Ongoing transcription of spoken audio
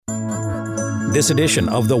This edition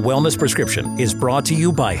of The Wellness Prescription is brought to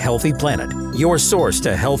you by Healthy Planet, your source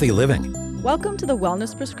to healthy living. Welcome to The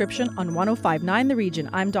Wellness Prescription on 105.9 The Region.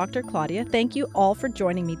 I'm Dr. Claudia. Thank you all for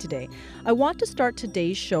joining me today. I want to start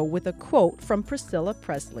today's show with a quote from Priscilla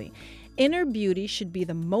Presley. Inner beauty should be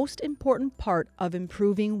the most important part of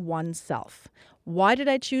improving oneself. Why did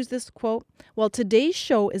I choose this quote? Well, today's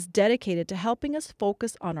show is dedicated to helping us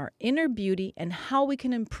focus on our inner beauty and how we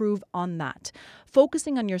can improve on that.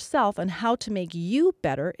 Focusing on yourself and how to make you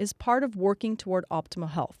better is part of working toward optimal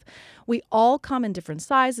health. We all come in different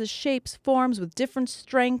sizes, shapes, forms, with different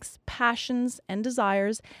strengths, passions, and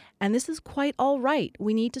desires, and this is quite all right.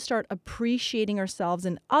 We need to start appreciating ourselves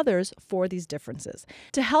and others for these differences.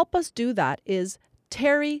 To help us do that is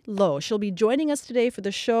Terri Lowe. She'll be joining us today for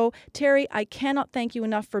the show. Terri, I cannot thank you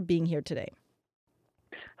enough for being here today.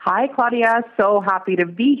 Hi, Claudia. So happy to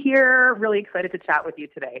be here. Really excited to chat with you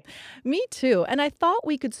today. Me too. And I thought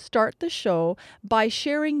we could start the show by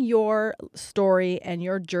sharing your story and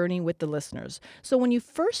your journey with the listeners. So when you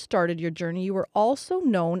first started your journey, you were also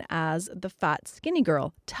known as the fat skinny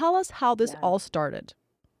girl. Tell us how this all started.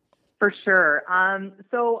 For sure.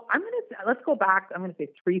 So let's go back, I'm going to say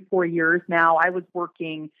 3-4 years now. I was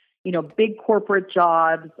working, big corporate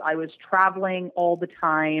jobs. I was traveling all the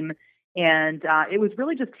time. And it was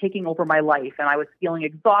really just taking over my life. And I was feeling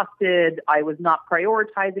exhausted. I was not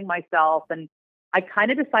prioritizing myself. And I kind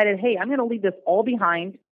of decided, hey, I'm going to leave this all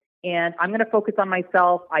behind and I'm going to focus on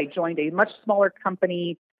myself. I joined a much smaller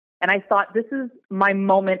company. And I thought, this is my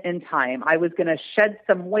moment in time. I was going to shed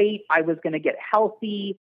some weight. I was going to get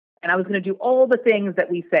healthy. And I was going to do all the things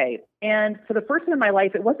that we say. And for the first time in my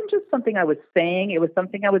life, it wasn't just something I was saying, it was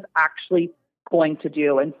something I was actually going to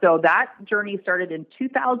do. And so that journey started in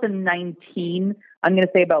 2019. I'm going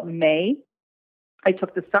to say about May. I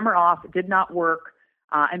took the summer off, did not work,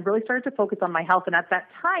 and really started to focus on my health. And at that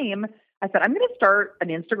time, I said, I'm going to start an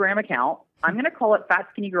Instagram account. I'm going to call it Fat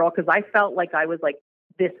Skinny Girl because I felt like I was like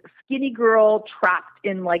this skinny girl trapped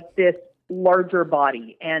in like this larger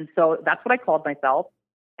body. And so that's what I called myself.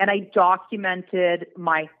 And I documented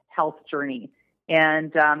my health journey.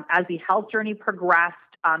 And as the health journey progressed,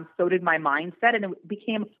 so did my mindset. And it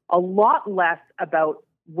became a lot less about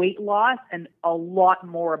weight loss and a lot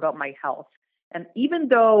more about my health. And even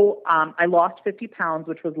though I lost 50 pounds,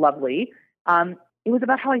 which was lovely, it was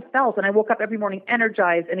about how I felt. And I woke up every morning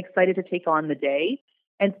energized and excited to take on the day.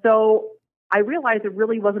 And so I realized it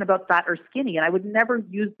really wasn't about fat or skinny. And I would never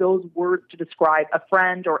use those words to describe a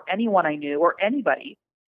friend or anyone I knew or anybody.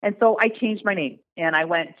 And so I changed my name and I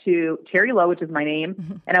went to Terri Lowe, which is my name.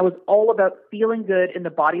 Mm-hmm. And I was all about feeling good in the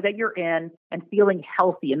body that you're in and feeling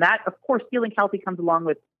healthy. And that, of course, feeling healthy comes along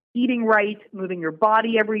with eating right, moving your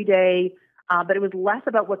body every day. But it was less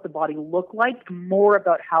about what the body looked like, more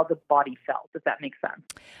about how the body felt, if that makes sense.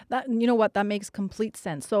 That, you know what, that makes complete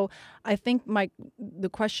sense. So I think the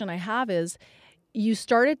question I have is, you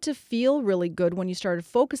started to feel really good when you started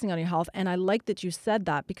focusing on your health. And I like that you said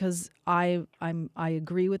that because I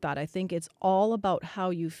agree with that. I think it's all about how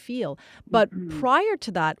you feel. But prior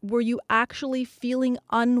to that, were you actually feeling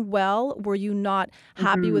unwell? Were you not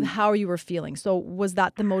happy with how you were feeling? So was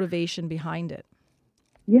that the motivation behind it?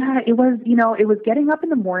 Yeah, it was, it was getting up in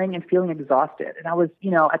the morning and feeling exhausted. And I was,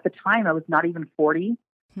 at the time I was not even 40.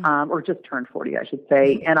 Or just turned 40, I should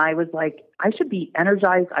say. And I was like, I should be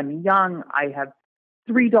energized. I'm young. I have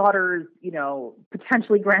 3 daughters,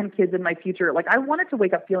 potentially grandkids in my future. Like I wanted to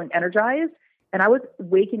wake up feeling energized and I was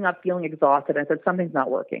waking up feeling exhausted. I said, something's not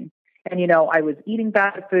working. And, I was eating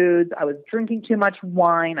bad foods. I was drinking too much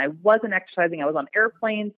wine. I wasn't exercising. I was on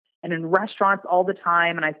airplanes and in restaurants all the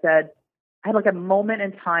time. And I said, I had like a moment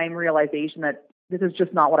in time realization that this is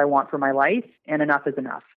just not what I want for my life and enough is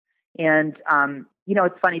enough. And,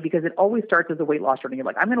 it's funny because it always starts as a weight loss journey. You're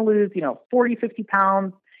like, I'm going to lose, 40, 50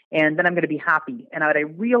 pounds. And then I'm going to be happy. And what I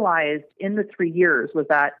realized in the 3 years was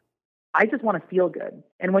that I just want to feel good.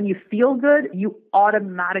 And when you feel good, you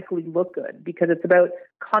automatically look good because it's about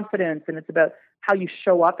confidence and it's about how you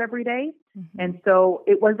show up every day. Mm-hmm. And so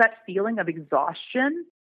it was that feeling of exhaustion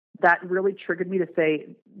that really triggered me to say,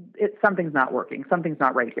 something's not working. Something's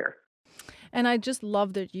not right here. And I just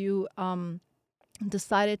love that you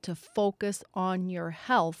decided to focus on your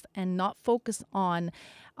health and not focus on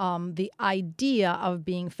the idea of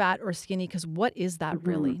being fat or skinny, because what is that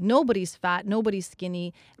really? Nobody's fat, nobody's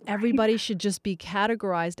skinny. Everybody should just be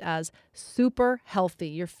categorized as super healthy.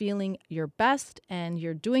 You're feeling your best and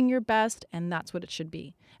you're doing your best, and that's what it should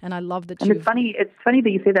be. And I love that you. It's funny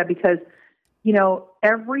that you say that because,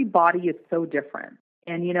 every body is so different.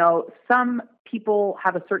 And, some people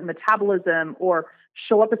have a certain metabolism or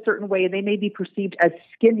show up a certain way and they may be perceived as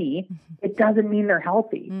skinny, it doesn't mean they're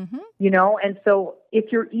healthy, And so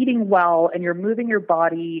if you're eating well and you're moving your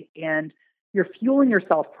body and you're fueling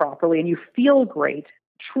yourself properly and you feel great,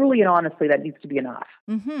 truly and honestly, that needs to be enough.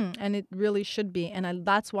 And it really should be. And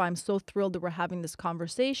that's why I'm so thrilled that we're having this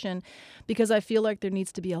conversation, because I feel like there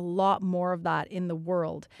needs to be a lot more of that in the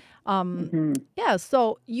world. Yeah.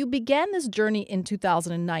 So you began this journey in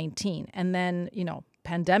 2019 and then,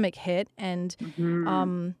 pandemic hit and,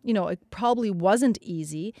 it probably wasn't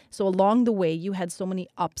easy. So along the way, you had so many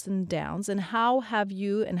ups and downs. And how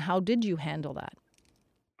did you handle that?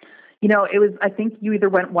 I think you either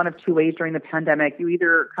went one of two ways during the pandemic. You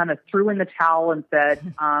either kind of threw in the towel and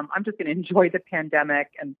said, I'm just going to enjoy the pandemic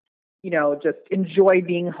and, just enjoy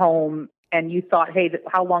being home. And you thought, hey,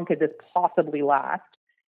 how long could this possibly last?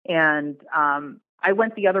 And I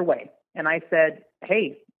went the other way. And I said,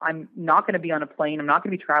 hey, I'm not going to be on a plane. I'm not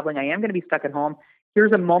going to be traveling. I am going to be stuck at home.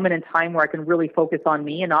 Here's a moment in time where I can really focus on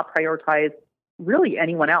me and not prioritize really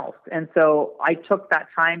anyone else. And so I took that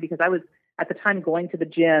time because I was at the time going to the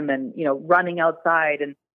gym and, running outside,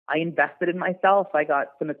 and I invested in myself. I got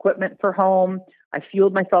some equipment for home. I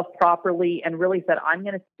fueled myself properly and really said, I'm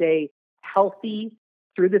going to stay healthy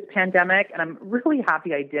through this pandemic. And I'm really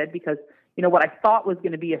happy I did because, what I thought was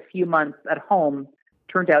going to be a few months at home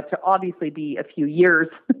turned out to obviously be a few years.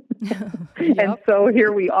 And so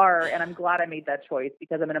here we are. And I'm glad I made that choice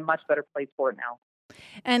because I'm in a much better place for it now.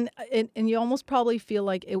 And you almost probably feel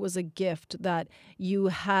like it was a gift that you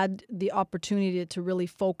had the opportunity to really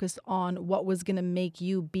focus on what was going to make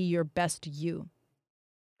you be your best you.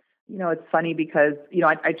 It's funny because,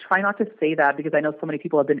 I try not to say that because I know so many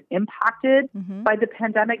people have been impacted by the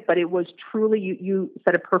pandemic, but it was truly, you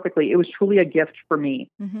said it perfectly, it was truly a gift for me.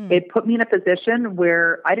 It put me in a position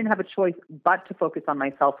where I didn't have a choice but to focus on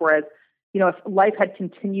myself. Whereas, if life had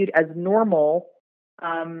continued as normal,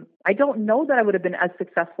 I don't know that I would have been as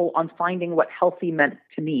successful on finding what healthy meant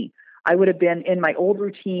to me. I would have been in my old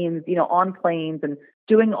routines, on planes and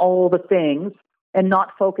doing all the things and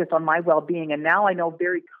not focused on my well-being. And now I know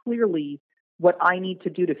very clearly what I need to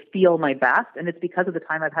do to feel my best. And it's because of the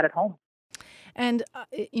time I've had at home. And,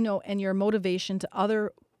 and your motivation to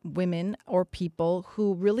other women or people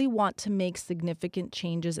who really want to make significant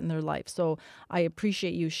changes in their life. So I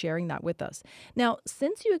appreciate you sharing that with us. Now,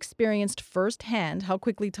 since you experienced firsthand how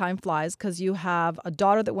quickly time flies because you have a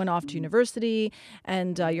daughter that went off to university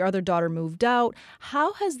and your other daughter moved out,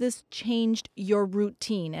 how has this changed your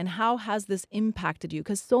routine and how has this impacted you?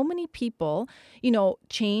 Because so many people,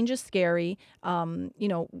 change is scary.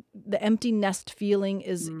 The empty nest feeling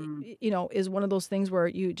is, is one of those things where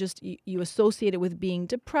you associate it with being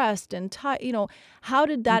depressed and how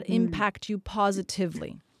did that impact you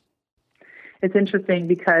positively? It's interesting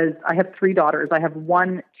because I have three daughters. I have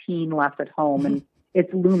one teen left at home and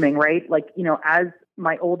it's looming, right? Like, as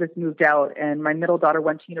my oldest moved out and my middle daughter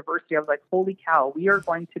went to university, I was like, holy cow, we are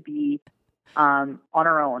going to be on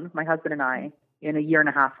our own, my husband and I, in a year and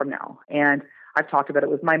a half from now. And I've talked about it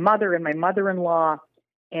with my mother and my mother-in-law.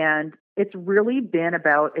 And it's really been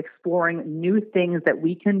about exploring new things that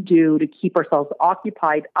we can do to keep ourselves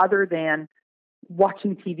occupied other than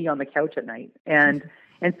watching TV on the couch at night. And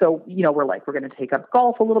so, we're going to take up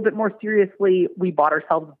golf a little bit more seriously. We bought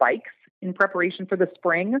ourselves bikes in preparation for the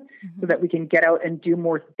spring so that we can get out and do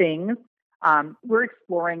more things. We're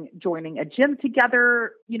exploring joining a gym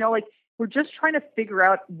together, we're just trying to figure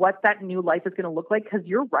out what that new life is going to look like. Cause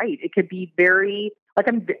you're right. It could be very,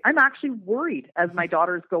 I'm actually worried as my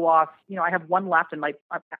daughters go off. I have one left and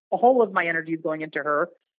a whole of my energy is going into her.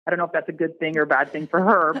 I don't know if that's a good thing or a bad thing for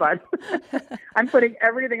her, but I'm putting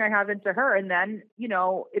everything I have into her. And then,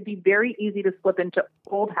 it'd be very easy to slip into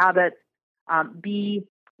old habits, be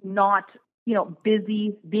not,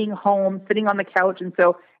 busy, being home, sitting on the couch. And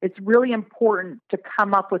so it's really important to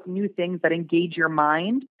come up with new things that engage your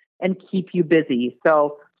mind and keep you busy.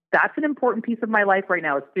 So that's an important piece of my life right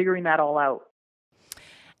now, is figuring that all out.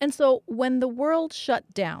 And so when the world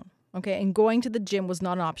shut down, okay, and going to the gym was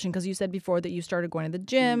not an option because you said before that you started going to the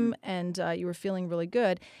gym and you were feeling really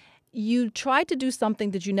good, you tried to do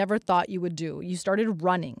something that you never thought you would do. You started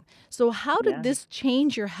running. So how did this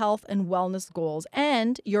change your health and wellness goals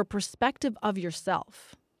and your perspective of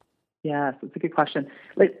yourself? Yes, it's a good question.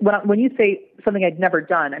 Like when you say something I'd never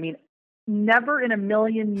done, never in a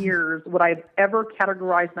million years would I have ever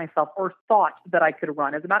categorized myself or thought that I could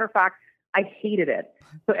run. As a matter of fact, I hated it.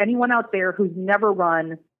 So anyone out there who's never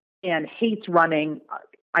run and hates running,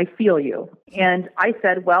 I feel you. And I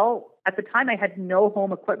said, well, at the time I had no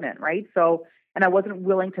home equipment, right? So, and I wasn't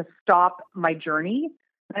willing to stop my journey.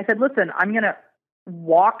 And I said, listen, I'm going to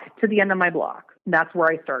walk to the end of my block. That's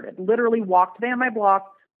where I started. Literally walk to the end of my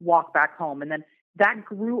block, walk back home. And then that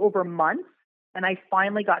grew over months. And I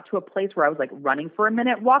finally got to a place where I was like running for a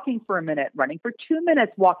minute, walking for a minute, running for 2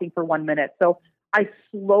 minutes, walking for 1 minute. So I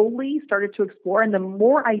slowly started to explore. And the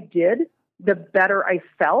more I did, the better I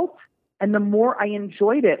felt and the more I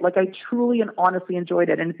enjoyed it. Like I truly and honestly enjoyed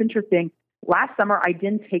it. And it's interesting. Last summer, I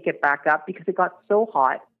didn't take it back up because it got so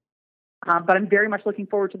hot. But I'm very much looking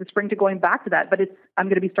forward to the spring to going back to that. But I'm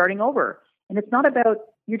going to be starting over. And it's not about,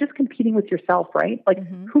 you're just competing with yourself, right? Like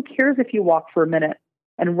who cares if you walk for a minute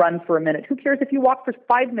and run for a minute? Who cares if you walk for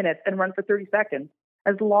 5 minutes and run for 30 seconds?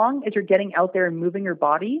 As long as you're getting out there and moving your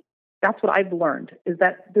body, that's what I've learned, is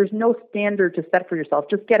that there's no standard to set for yourself.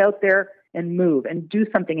 Just get out there and move and do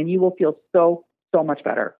something, and you will feel so much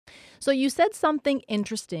better. So you said something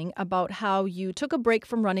interesting about how you took a break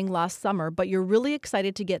from running last summer, but you're really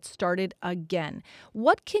excited to get started again.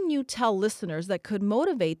 What can you tell listeners that could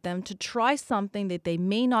motivate them to try something that they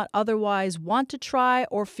may not otherwise want to try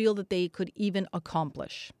or feel that they could even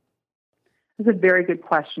accomplish? That's a very good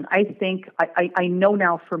question. I think I know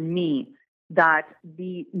now for me that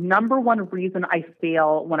the number one reason I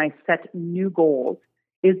fail when I set new goals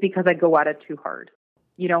is because I go at it too hard.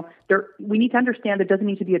 We need to understand it doesn't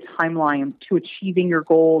need to be a timeline to achieving your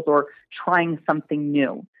goals or trying something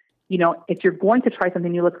new. If you're going to try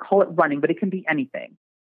something new, let's call it running, but it can be anything.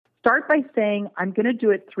 Start by saying, I'm going to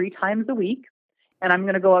do it 3 times a week, and I'm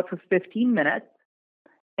going to go out for 15 minutes,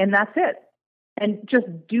 and that's it. And just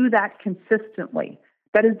do that consistently.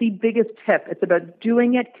 That is the biggest tip. It's about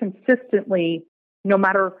doing it consistently, no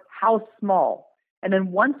matter how small. And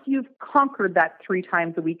then once you've conquered that 3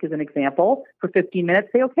 times a week, as an example, for 15 minutes,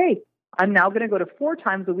 say, okay, I'm now going to go to 4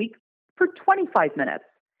 times a week for 25 minutes.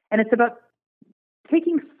 And it's about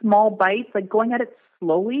taking small bites, like going at it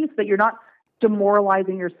slowly so that you're not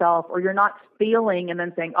demoralizing yourself or you're not failing and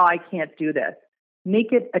then saying, oh, I can't do this.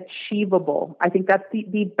 Make it achievable. I think that's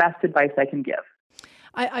the best advice I can give.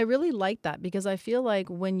 I really like that because I feel like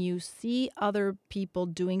when you see other people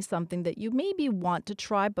doing something that you maybe want to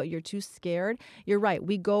try, but you're too scared, you're right.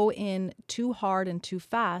 We go in too hard and too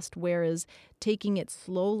fast, whereas taking it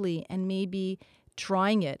slowly and maybe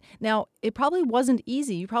trying it. Now, it probably wasn't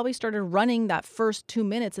easy. You probably started running that first 2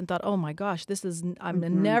 minutes and thought, oh my gosh,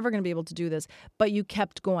 I'm never going to be able to do this. But you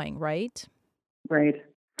kept going, right? Right.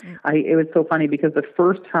 It was so funny because the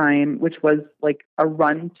first time, which was like a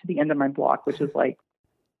run to the end of my block, which is like,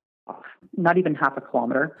 not even half a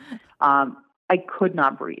kilometer. I could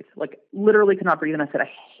not breathe, like literally could not breathe. And I said, I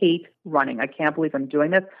hate running. I can't believe I'm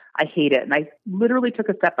doing this. I hate it. And I literally took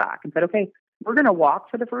a step back and said, okay, we're going to walk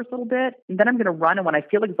for the first little bit. And then I'm going to run. And when I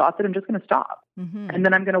feel exhausted, I'm just going to stop. And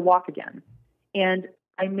then I'm going to walk again. And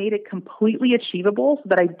I made it completely achievable so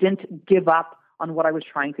that I didn't give up on what I was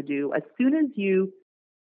trying to do. As soon as you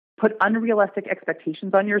put unrealistic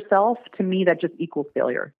expectations on yourself, to me, that just equals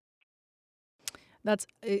failure.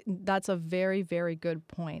 That's a very, very good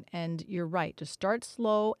point. And you're right. Just start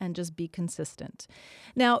slow and just be consistent.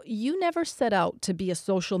 Now, you never set out to be a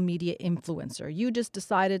social media influencer. You just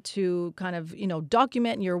decided to kind of,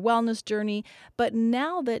 document your wellness journey. But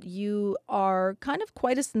now that you are kind of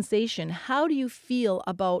quite a sensation, how do you feel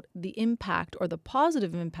about the impact or the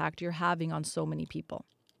positive impact you're having on so many people?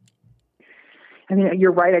 I mean,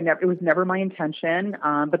 you're right. It was never my intention,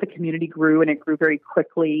 but the community grew and it grew very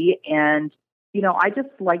quickly. And I just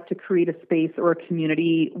like to create a space or a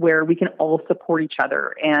community where we can all support each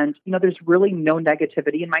other. And, there's really no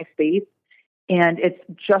negativity in my space. And it's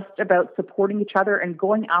just about supporting each other and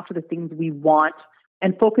going after the things we want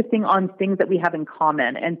and focusing on things that we have in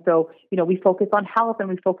common. And so, we focus on health and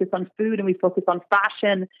we focus on food and we focus on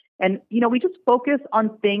fashion. And, we just focus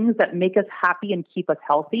on things that make us happy and keep us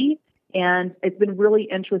healthy. And it's been really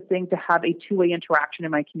interesting to have a two-way interaction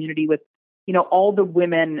in my community with all the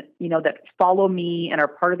women, that follow me and are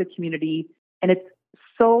part of the community. And it's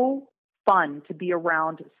so fun to be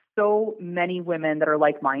around so many women that are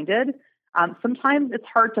like-minded. Sometimes it's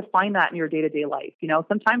hard to find that in your day-to-day life.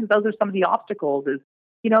 Sometimes those are some of the obstacles is,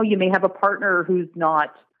 you may have a partner who's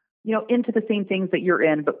not, into the same things that you're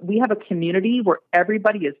in, but we have a community where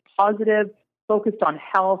everybody is positive, focused on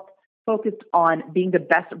health, focused on being the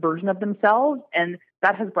best version of themselves. And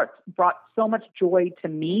that has brought so much joy to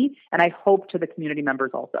me, and I hope to the community members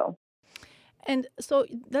also. And so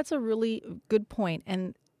that's a really good point.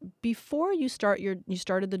 And before you started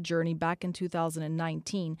the journey back in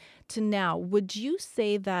 2019 to now, would you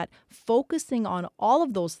say that focusing on all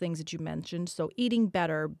of those things that you mentioned, so eating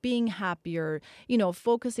better, being happier,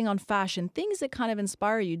 focusing on fashion, things that kind of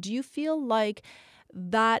inspire you, do you feel like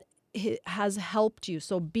that has helped you?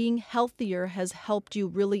 So being healthier has helped you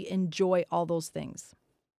really enjoy all those things.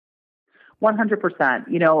 100%.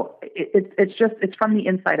 It's from the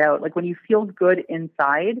inside out. Like when you feel good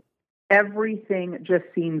inside, everything just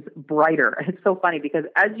seems brighter. It's so funny because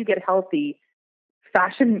as you get healthy,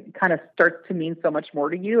 fashion kind of starts to mean so much more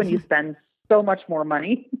to you, and you spend so much more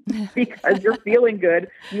money because you're feeling good.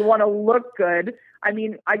 You want to look good. I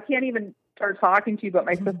mean, I can't even start talking to you about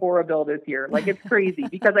my Sephora bill this year. Like, it's crazy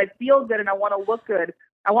because I feel good and I want to look good.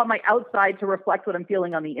 I want my outside to reflect what I'm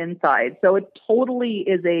feeling on the inside. So it totally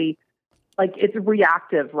is it's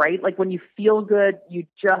reactive, right? Like when you feel good, you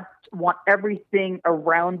just want everything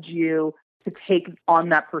around you to take on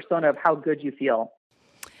that persona of how good you feel.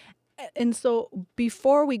 And so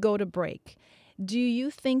before we go to break, do you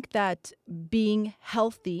think that being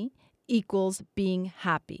healthy equals being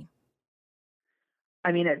happy?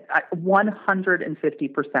 I mean,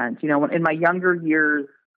 150%. In my younger years,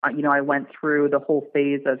 I went through the whole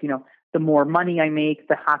phase of, the more money I make,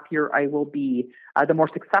 the happier I will be. The more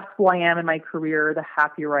successful I am in my career, the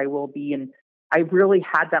happier I will be. And I really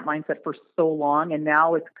had that mindset for so long. And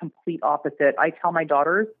now it's complete opposite. I tell my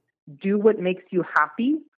daughters, do what makes you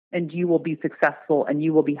happy and you will be successful and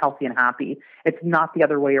you will be healthy and happy. It's not the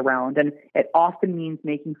other way around. And it often means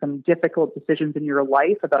making some difficult decisions in your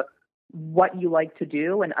life about what you like to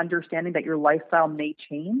do and understanding that your lifestyle may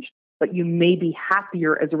change, but you may be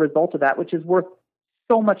happier as a result of that, which is worth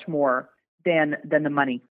so much more than the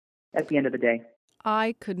money at the end of the day.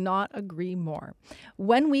 I could not agree more.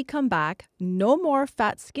 When we come back, no more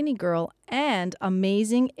fat skinny girl and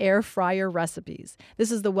amazing air fryer recipes.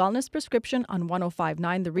 This is the Wellness Prescription on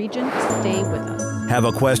 105.9 The Region. Stay with us. Have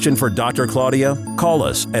a question for Dr. Claudia? Call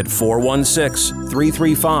us at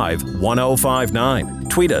 416-335-1059.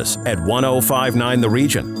 Tweet us at 1059 The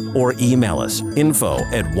Region or email us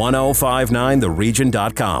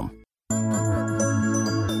info@1059theregion.com.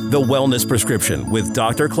 The Wellness Prescription with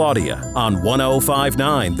Dr. Claudia on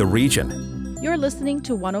 1059 The Region. You're listening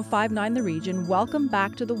to 105.9 The Region. Welcome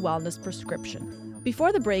back to the Wellness Prescription.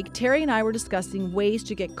 Before the break, Terri and I were discussing ways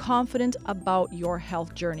to get confident about your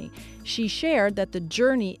health journey. She shared that the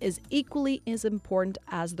journey is equally as important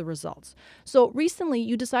as the results. So recently,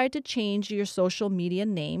 you decided to change your social media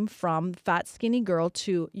name from Fat Skinny Girl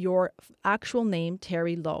to your actual name,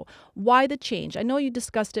 Terri Lowe. Why the change? I know you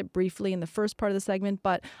discussed it briefly in the first part of the segment,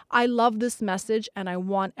 but I love this message and I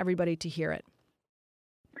want everybody to hear it.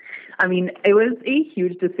 I mean, it was a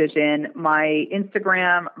huge decision. My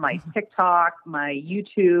Instagram, my TikTok, my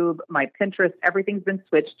YouTube, my Pinterest, everything's been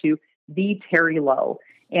switched to the Terri Lowe.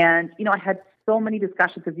 And, I had so many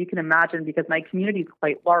discussions, as you can imagine, because my community is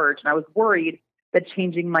quite large. And I was worried that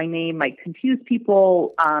changing my name might confuse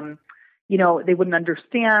people. They wouldn't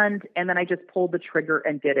understand. And then I just pulled the trigger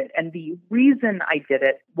and did it. And the reason I did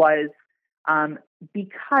it was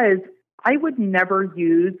because I would never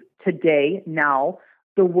use now,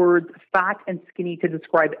 the words fat and skinny to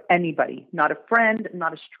describe anybody, not a friend,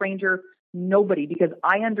 not a stranger, nobody, because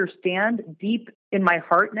I understand deep in my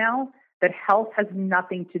heart now that health has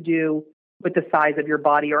nothing to do with the size of your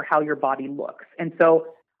body or how your body looks. And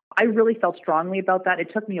so I really felt strongly about that.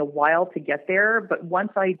 It took me a while to get there, but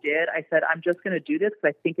once I did, I said, I'm just going to do this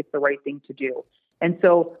because I think it's the right thing to do. And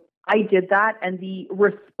so I did that, and the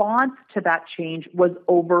response to that change was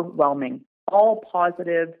overwhelming, all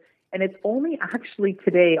positive. And it's only actually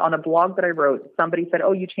today on a blog that I wrote, somebody said,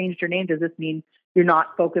 oh, you changed your name. Does this mean you're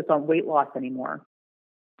not focused on weight loss anymore?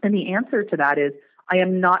 And the answer to that is I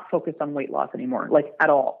am not focused on weight loss anymore, like at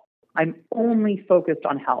all. I'm only focused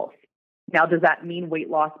on health. Now, does that mean weight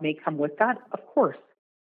loss may come with that? Of course.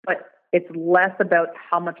 But it's less about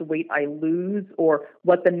how much weight I lose or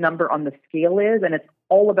what the number on the scale is. And it's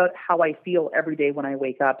all about how I feel every day when I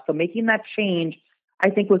wake up. So making that change, I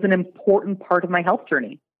think, was an important part of my health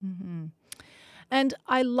journey. Mm-hmm. And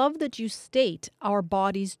I love that you state our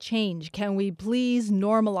bodies change. Can we please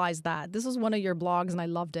normalize that? This is one of your blogs and I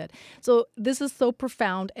loved it. So this is so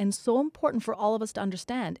profound and so important for all of us to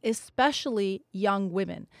understand, especially young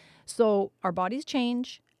women. So our bodies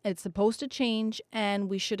change, it's supposed to change, and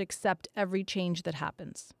we should accept every change that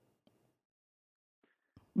happens.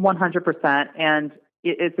 100%. And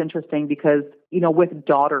it's interesting because, with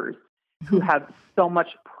daughters who have so much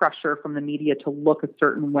pressure from the media to look a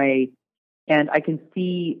certain way, and I can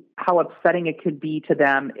see how upsetting it could be to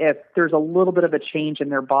them if there's a little bit of a change in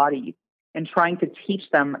their body, and trying to teach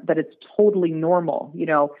them that it's totally normal.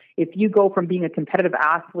 If you go from being a competitive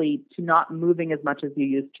athlete to not moving as much as you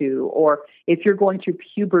used to, or if you're going through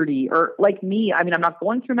puberty, or like me, I'm not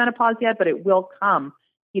going through menopause yet, but it will come,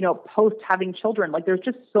 post having children. Like, there's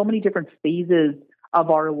just so many different phases of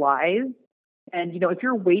our lives. And, if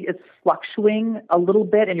your weight is fluctuating a little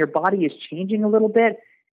bit and your body is changing a little bit,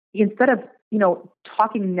 instead of,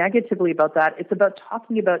 talking negatively about that, it's about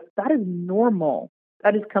talking about that is normal.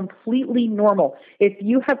 That is completely normal. If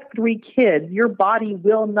you have 3 kids, your body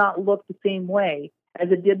will not look the same way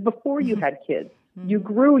as it did before you had kids. You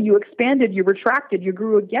grew, you expanded, you retracted, you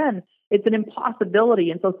grew again. It's an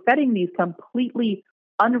impossibility. And so setting these completely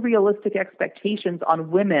unrealistic expectations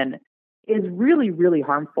on women is really, really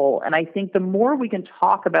harmful. And I think the more we can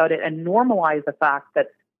talk about it and normalize the fact that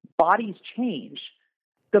bodies change,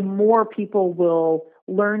 the more people will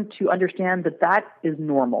learn to understand that that is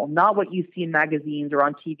normal, not what you see in magazines or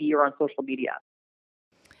on TV or on social media.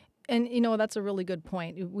 And, that's a really good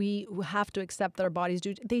point. We have to accept that our bodies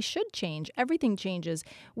they should change. Everything changes.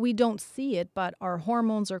 We don't see it, but our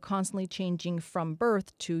hormones are constantly changing from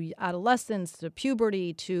birth to adolescence to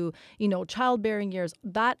puberty to, childbearing years.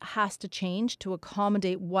 That has to change to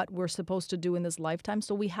accommodate what we're supposed to do in this lifetime.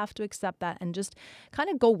 So we have to accept that and just kind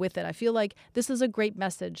of go with it. I feel like this is a great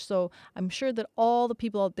message. So I'm sure that all the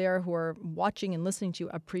people out there who are watching and listening to you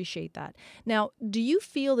appreciate that. Now, do you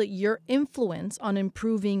feel that your influence on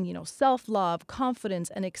improving, self-love,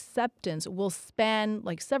 confidence, and acceptance will span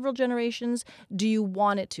like several generations? Do you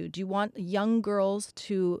want it to? Do you want young girls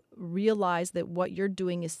to realize that what you're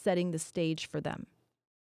doing is setting the stage for them?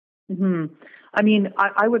 I mean,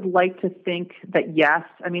 I would like to think that yes.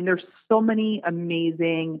 I mean, there's so many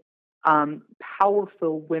amazing,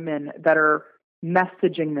 powerful women that are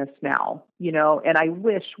messaging this now, and I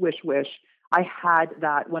wish I had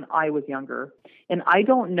that when I was younger. And I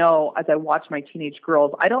don't know, as I watch my teenage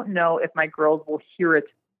girls, I don't know if my girls will hear it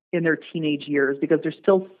in their teenage years because there's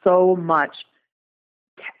still so much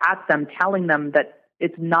at them telling them that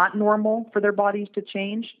it's not normal for their bodies to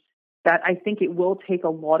change, that I think it will take a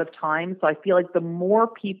lot of time. So I feel like the more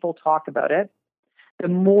people talk about it, the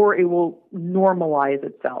more it will normalize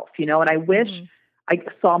itself, and I wish I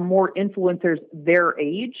saw more influencers their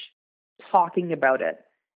age talking about it.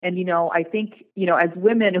 And, I think, as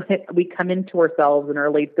women, we come into ourselves in our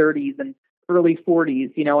late 30s and early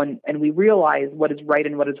 40s, and we realize what is right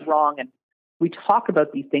and what is wrong. And we talk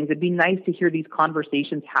about these things. It'd be nice to hear these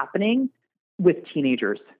conversations happening with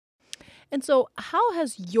teenagers. And so how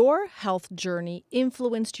has your health journey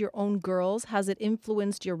influenced your own girls? Has it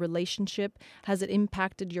influenced your relationship? Has it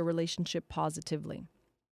impacted your relationship positively?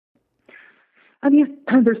 I mean,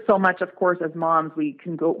 there's so much, of course, as moms, we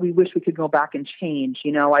wish we could go back and change.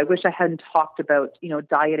 I wish I hadn't talked about,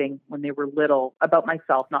 dieting when they were little about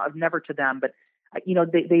myself, never to them, but,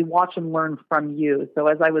 they watch and learn from you. So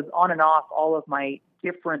as I was on and off all of my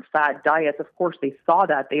different fat diets, of course, they saw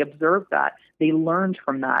that, they observed that, they learned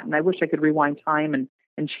from that. And I wish I could rewind time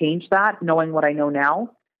and change that, knowing what I know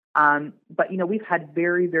now. But, we've had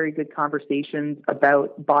very, very good conversations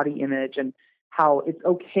about body image and how it's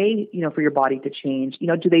okay, for your body to change.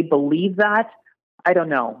 Do they believe that? I don't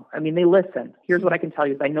know. I mean, they listen. Here's what I can tell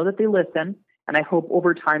you. I know that they listen, and I hope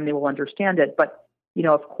over time they will understand it. But,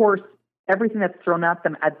 of course, everything that's thrown at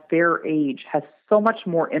them at their age has so much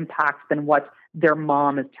more impact than what their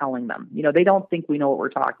mom is telling them. They don't think we know what we're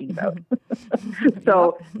talking about.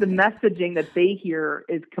 So the messaging that they hear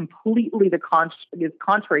is completely is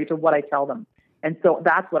contrary to what I tell them. And so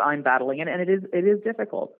that's what I'm battling. And it is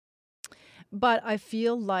difficult. But I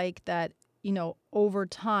feel like that, over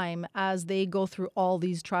time, as they go through all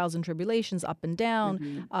these trials and tribulations up and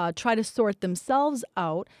down, try to sort themselves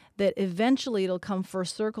out, that eventually it'll come full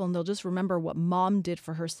circle and they'll just remember what mom did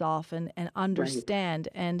for herself and understand.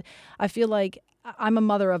 Right. And I feel like I'm a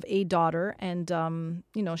mother of a daughter and,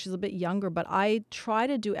 she's a bit younger, but I try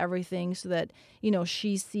to do everything so that,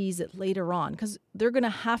 she sees it later on because they're going to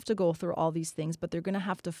have to go through all these things, but they're going to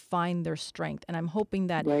have to find their strength. And I'm hoping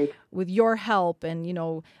that with your help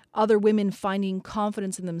and, other women finding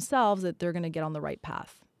confidence in themselves, that they're going to get on the right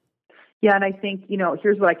path. Yeah. And I think,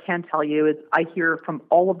 here's what I can tell you is I hear from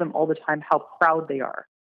all of them all the time how proud they are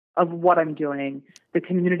of what I'm doing, the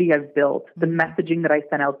community I've built, the messaging that I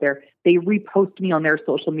sent out there. They repost me on their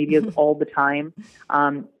social medias all the time.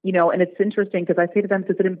 And it's interesting because I say to them,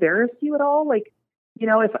 does it embarrass you at all? Like,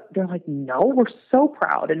 if they're like, no, we're so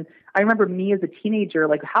proud. And I remember me as a teenager,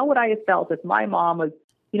 like, how would I have felt if my mom was,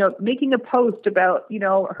 making a post about,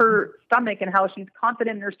 her stomach and how she's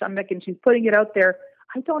confident in her stomach and she's putting it out there.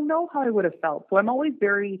 I don't know how I would have felt. So I'm always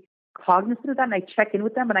very cognizant of that. And I check in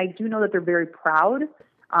with them and I do know that they're very proud.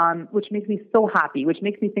 Which makes me so happy, which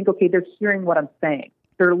makes me think, okay, they're hearing what I'm saying.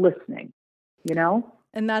 They're listening,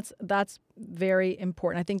 And that's very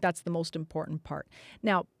important. I think that's the most important part.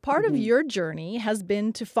 Now, part of your journey has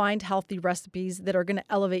been to find healthy recipes that are going to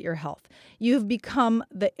elevate your health. You've become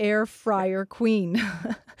the air fryer queen.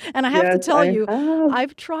 And I have to tell you,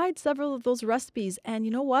 I've tried several of those recipes. And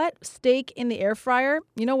you know what? Steak in the air fryer,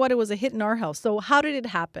 you know what? It was a hit in our house. So how did it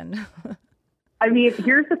happen? I mean,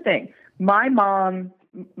 here's the thing. My mom,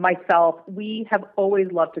 myself, we have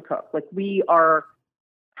always loved to cook. Like, we are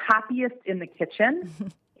happiest in the kitchen.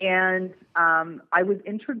 And I was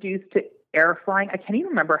introduced to air frying. I can't even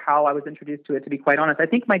remember how I was introduced to it, to be quite honest. I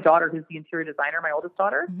think my daughter, who's the interior designer, my oldest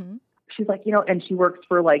daughter, she's like, and she works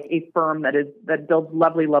for like a firm that builds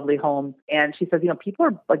lovely, lovely homes. And she says, people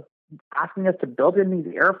are like asking us to build in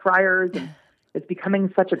these air fryers, and it's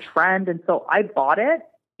becoming such a trend. And so I bought it,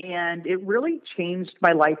 and it really changed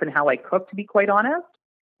my life and how I cook, to be quite honest.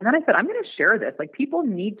 And then I said, I'm going to share this. Like, people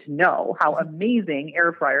need to know how amazing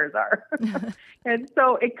air fryers are. And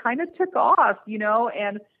so it kind of took off,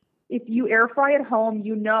 and if you air fry at home,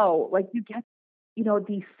 like, you get,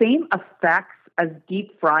 the same effects as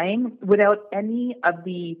deep frying without any of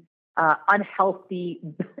the unhealthy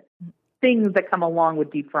things that come along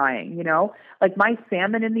with deep frying, Like, my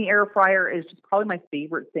salmon in the air fryer is just probably my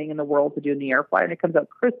favorite thing in the world to do in the air fryer. And it comes out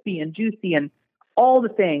crispy and juicy and all the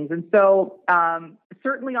things. And so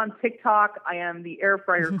certainly on TikTok, I am the air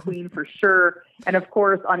fryer queen for sure. And of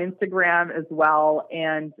course on Instagram as well.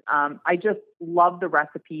 And I just love the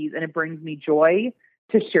recipes, and it brings me joy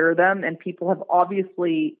to share them. And people have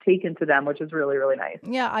obviously taken to them, which is really, really nice.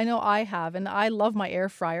 Yeah, I know I have. And I love my air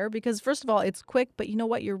fryer because, first of all, it's quick. But you know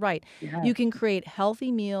what? You're right. Yeah. You can create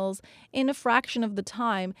healthy meals in a fraction of the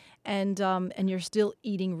time, and you're still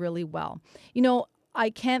eating really well. I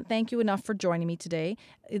can't thank you enough for joining me today.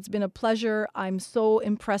 It's been a pleasure. I'm so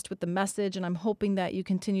impressed with the message, and I'm hoping that you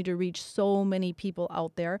continue to reach so many people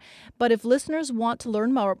out there. But if listeners want to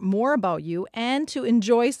learn more about you and to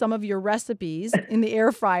enjoy some of your recipes in the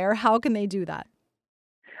air fryer, how can they do that?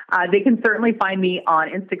 They can certainly find me on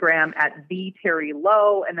Instagram at Terri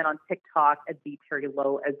Lowe, and then on TikTok at Terri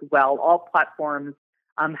Lowe as well. All platforms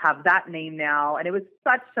have that name now. And it was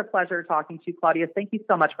such a pleasure talking to you, Claudia. Thank you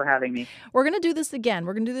so much for having me. We're going to do this again.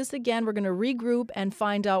 We're going to regroup and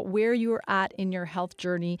find out where you're at in your health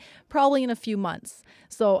journey, probably in a few months.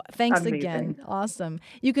 So thanks again. Awesome.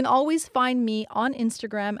 You can always find me on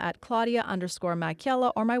Instagram at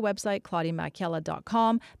Claudia_Macchiella or my website,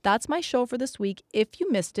 claudiamacchiella.com. That's my show for this week. If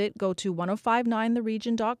you missed it, go to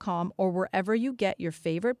 1059theregion.com or wherever you get your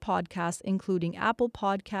favorite podcasts, including Apple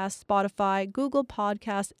Podcasts, Spotify, Google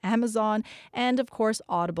Podcasts, Amazon, and of course,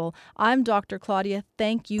 Audible. I'm Dr. Claudia.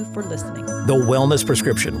 Thank you for listening. The Wellness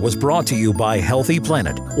Prescription was brought to you by Healthy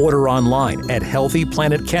Planet. Order online at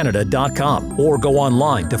healthyplanetcanada.com or go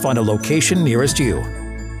online to find a location nearest you.